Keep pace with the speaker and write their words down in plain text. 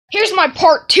here's my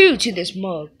part 2 to this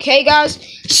mug. Okay, guys.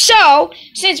 So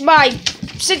since I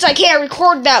can't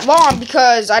record that long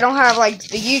because I don't have like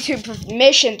the YouTube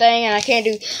permission thing and I can't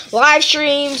do live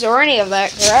streams or any of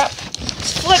that crap,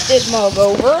 let's flip this mug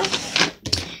over.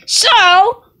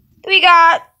 So we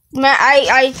got.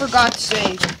 I forgot to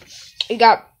say, we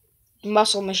got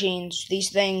muscle machines. These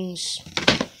things,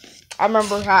 I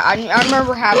remember having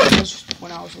this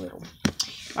when I was little.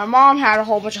 My mom had a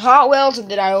whole bunch of Hot Wheels,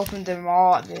 and then I opened them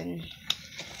all. And then,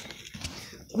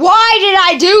 why did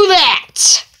I do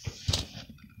that?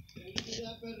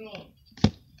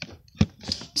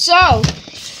 So,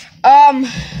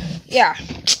 yeah.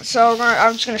 So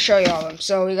I'm just gonna show you all of them.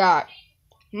 So we got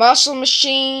Muscle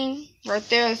Machine. Right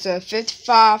there, it's a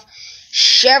 55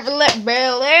 Chevrolet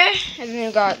Bel Air. And then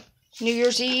we got New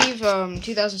Year's Eve,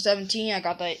 2017. I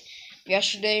got that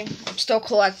yesterday. I'm still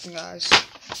collecting, guys.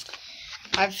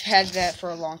 I've had that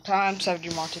for a long time. 70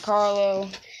 Monte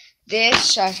Carlo.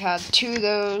 This, I've had 2 of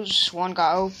those. 1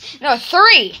 got open. No,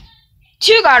 3!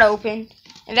 2 got open.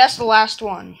 And that's the last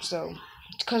one. So,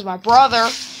 it's because my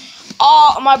brothers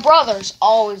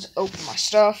always open my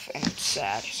stuff. And it's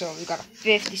sad. So, we got a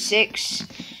 56.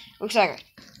 Looks like a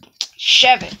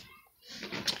Chevy.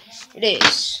 It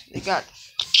is. We got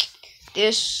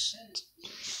this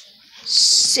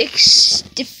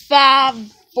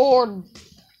 65 Ford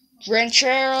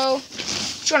Ranchero.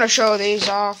 Just gonna show these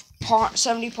off.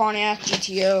 70 Pontiac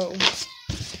GTO.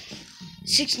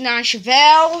 69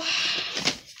 Chevelle.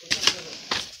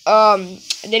 And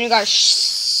then we got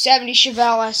 70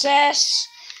 Chevelle SS.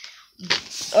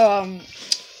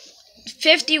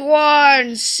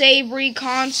 51 Sabri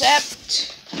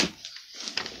Concept.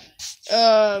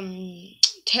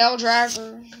 Tail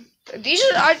Driver. These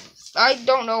are I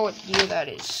don't know what year that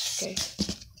is. Okay.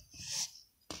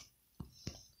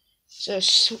 So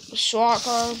SWAT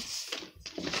car.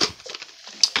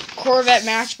 Corvette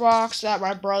Matchbox that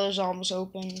my brother's almost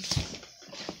opened.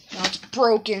 Now it's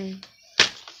broken.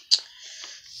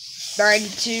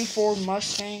 92 Ford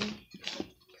Mustang.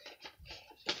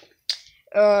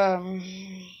 And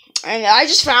I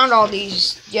just found all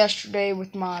these yesterday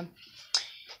with my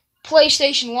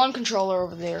PlayStation 1 controller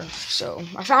over there. So,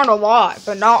 I found a lot,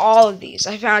 but not all of these.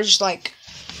 I found just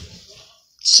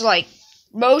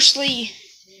mostly,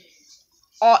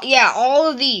 all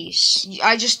of these.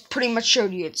 I just pretty much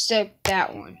showed you, except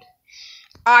that one.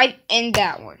 And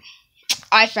that one.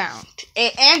 I found.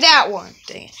 And that one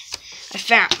thing. I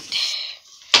found.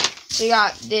 So, you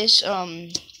got this,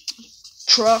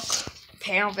 truck.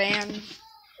 Panel van.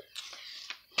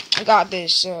 I got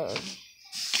this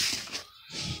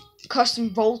custom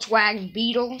Volkswagen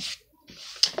Beetle.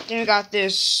 Then we got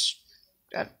this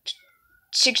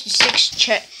 66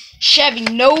 Chevy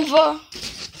Nova.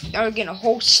 Now we're getting a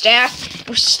whole stack.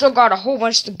 We still got a whole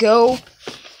bunch to go.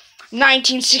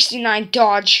 1969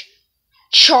 Dodge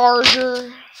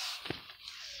Charger.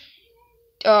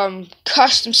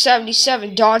 Custom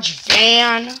 77 Dodge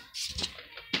van.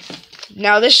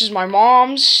 Now, this is my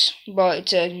mom's, but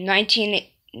it's a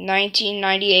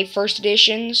 1998 first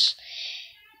editions.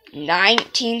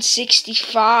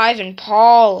 1965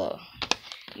 Impala.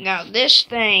 Now, this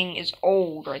thing is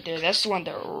old right there. That's the one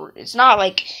that, it's not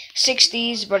like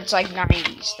 60s, but it's like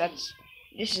 90s.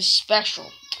 This is special,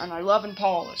 and I love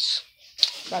Impalas.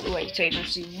 By the way, so you can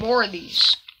see more of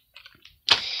these.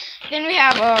 Then we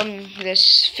have,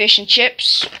 this fish and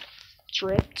chips. It's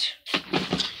ripped.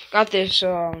 Got this,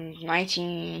 that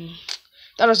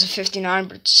was a 59,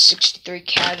 but it's 63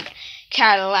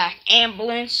 Cadillac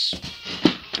Ambulance.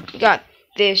 We got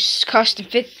this custom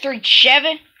 53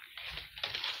 Chevy.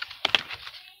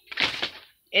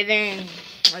 And then,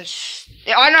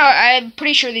 I'm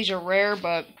pretty sure these are rare,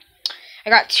 but I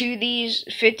got 2 of these.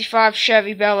 55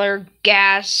 Chevy Bel Air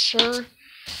Gasser.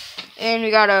 And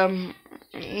we got,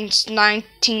 it's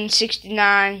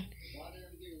 1969,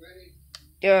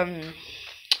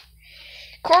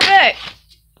 Corvette.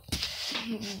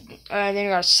 Then we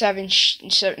got a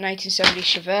 1970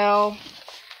 Chevelle.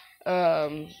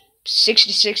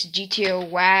 66 GTO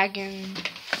wagon.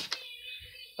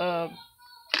 I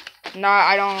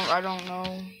don't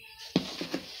know.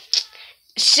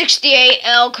 68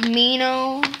 El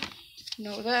Camino.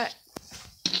 Know that?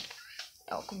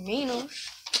 El Caminos.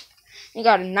 You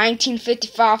got a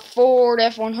 1955 Ford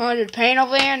F100 panel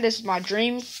van. This is my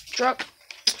dream truck.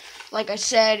 Like I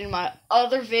said in my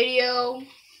other video,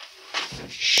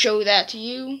 show that to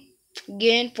you.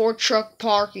 Again, for truck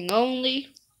parking only.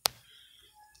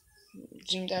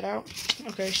 Zoom that out.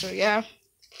 Okay, so yeah.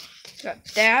 Got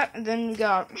that. And then we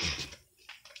got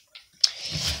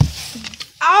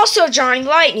also Johnny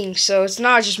Lightning, so it's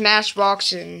not just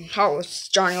Matchbox and Hot Wheels,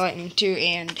 Johnny Lightning too,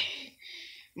 and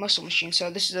Muscle Machine. So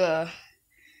this is a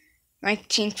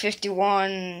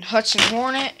 1951 Hudson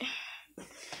Hornet.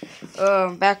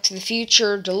 Back to the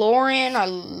Future DeLorean. I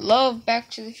love Back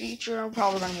to the Future. I'm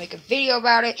probably going to make a video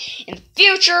about it in the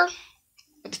future,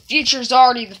 but the future is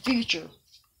already the future.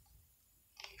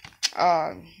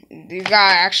 The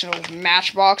guy actually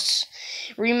Matchbox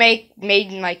remake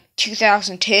made in like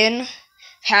 2010.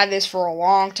 Had this for a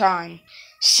long time.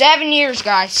 7 years,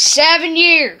 guys. 7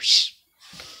 years.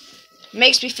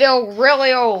 Makes me feel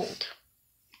really old.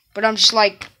 But I'm just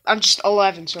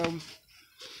 11, so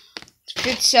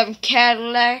 57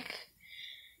 Cadillac.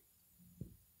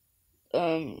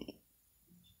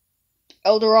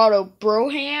 Eldorado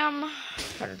Brougham.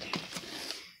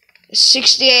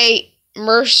 68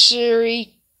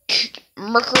 Mercury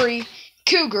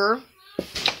Cougar.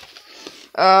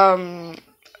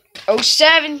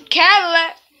 07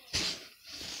 Cadillac.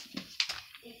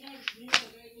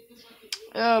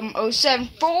 07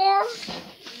 Ford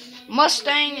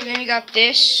Mustang, and then we got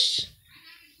this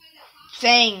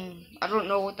thing. I don't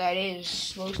know what that is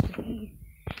supposed to be.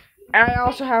 And I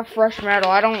also have Fresh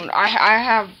Metal. I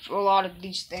have a lot of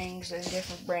these things in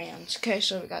different brands. Okay,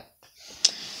 so we got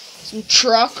some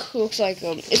truck. Looks like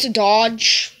it's a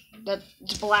Dodge.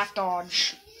 It's a black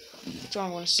Dodge. That's what I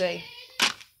want to say.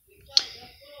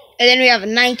 And then we have a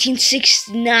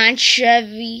 1969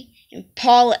 Chevy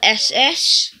Impala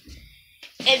SS.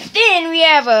 And then we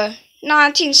have a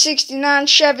 1969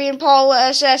 Chevy Impala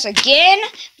SS again.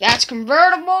 That's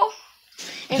convertible.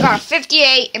 And got a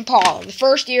 58 Impala. The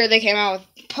first year they came out with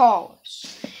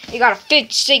Impalas. You got a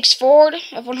 56 Ford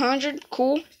F100.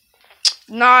 Cool.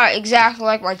 Not exactly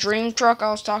like my dream truck I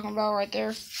was talking about right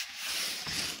there.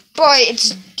 But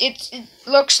it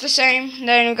looks the same.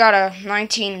 Then we got a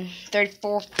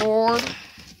 1934 Ford.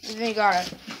 And then you got a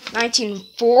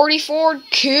 1940 Ford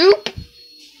Coupe.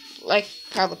 Like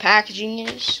how the packaging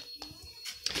is.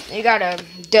 Then you got a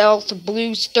Delta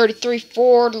Blues 33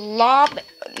 Ford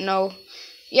Lowboy.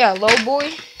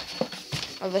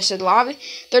 Oh, they said Lobby.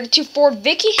 32 Ford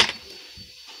Vicky.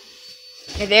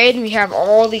 And then we have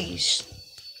all these.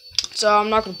 So I'm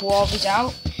not going to pull all these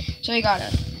out. So you got a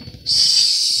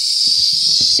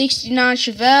 69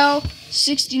 Chevelle,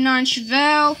 69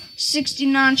 Chevelle,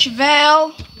 69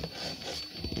 Chevelle.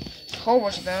 Whole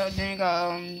bunch of that. Then you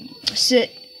got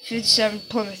 57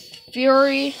 Plymouth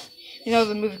Fury. You know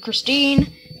the movie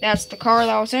Christine. That's the car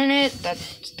that was in it.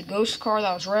 That's the ghost car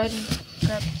that was red.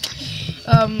 Crap.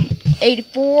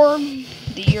 84,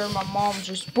 the year my mom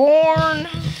was born.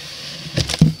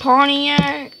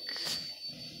 Pontiac.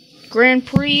 Grand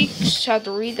Prix. Had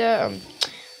to read that.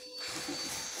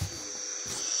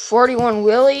 41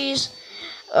 Willys.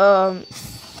 49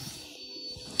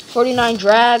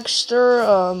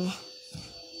 Dragster.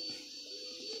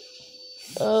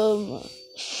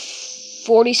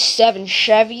 47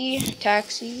 Chevy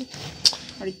Taxi.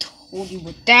 Already told you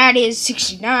what that is.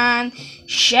 69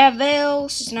 Chevelle.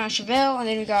 69 Chevelle. And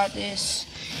then we got this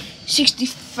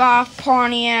 65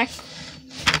 Pontiac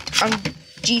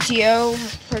GTO.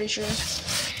 Pretty sure.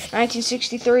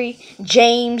 1963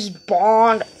 James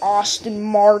Bond Aston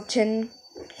Martin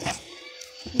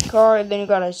car. And then you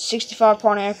got a 65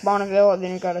 Pontiac Bonneville. And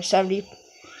then you got a 70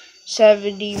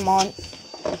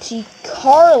 Monte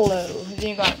Carlo. And then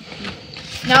you got.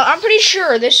 Now, I'm pretty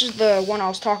sure this is the one I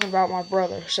was talking about, my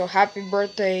brother. So, happy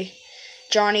birthday,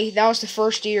 Johnny. That was the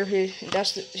first year.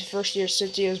 That's the first year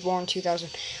since he was born in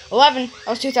 2011. That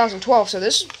was 2012. So,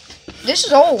 this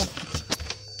is old.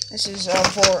 This is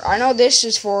for. I know this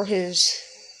is for his.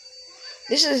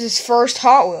 This is his first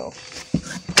Hot Wheel.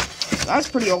 That's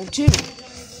pretty old, too.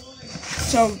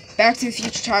 So, Back to the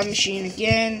Future Time Machine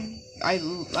again. Like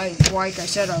I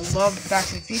said, I love Back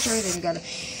to the Future. Then we got a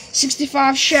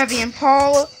 65 Chevy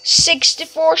Impala,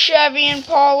 64 Chevy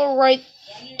Impala right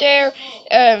there,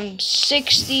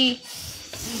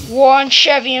 61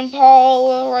 Chevy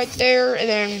Impala right there, and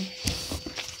then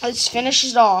let's finish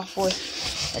it off with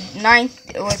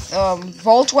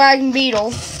Volkswagen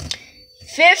Beetle,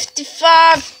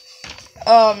 55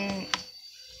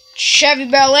 Chevy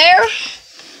Bel Air,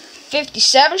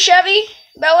 57 Chevy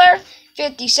Bel Air,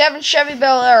 57 Chevy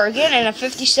Bel Air again, and a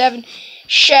 57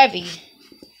 Chevy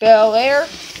Bel Air,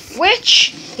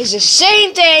 which is the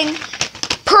same thing,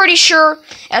 pretty sure,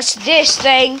 as this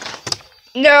thing.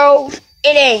 No,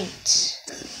 it ain't.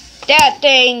 That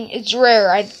thing is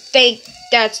rare. I think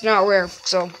that's not rare.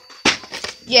 So,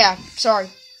 yeah,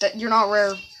 sorry. That you're not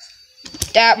rare.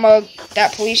 That mug,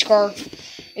 that police car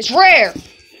is rare.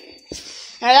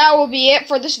 Now that will be it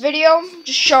for this video.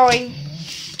 Just showing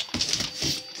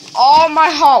all my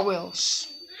Hot Wheels.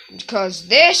 Because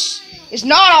this is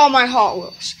not all my Hot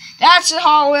Wheels. That's a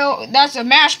Hot Wheel, that's a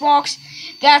Matchbox,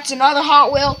 that's another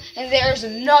Hot Wheel, and there's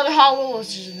another Hot Wheel,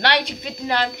 which is a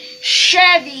 1959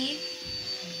 Chevy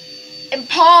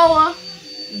Impala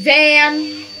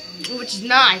van, which is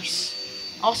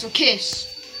nice. Also Kiss.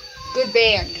 Good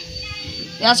band.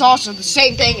 That's also the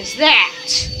same thing as that.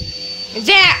 And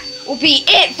that will be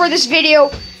it for this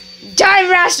video.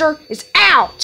 Diamond Master is out.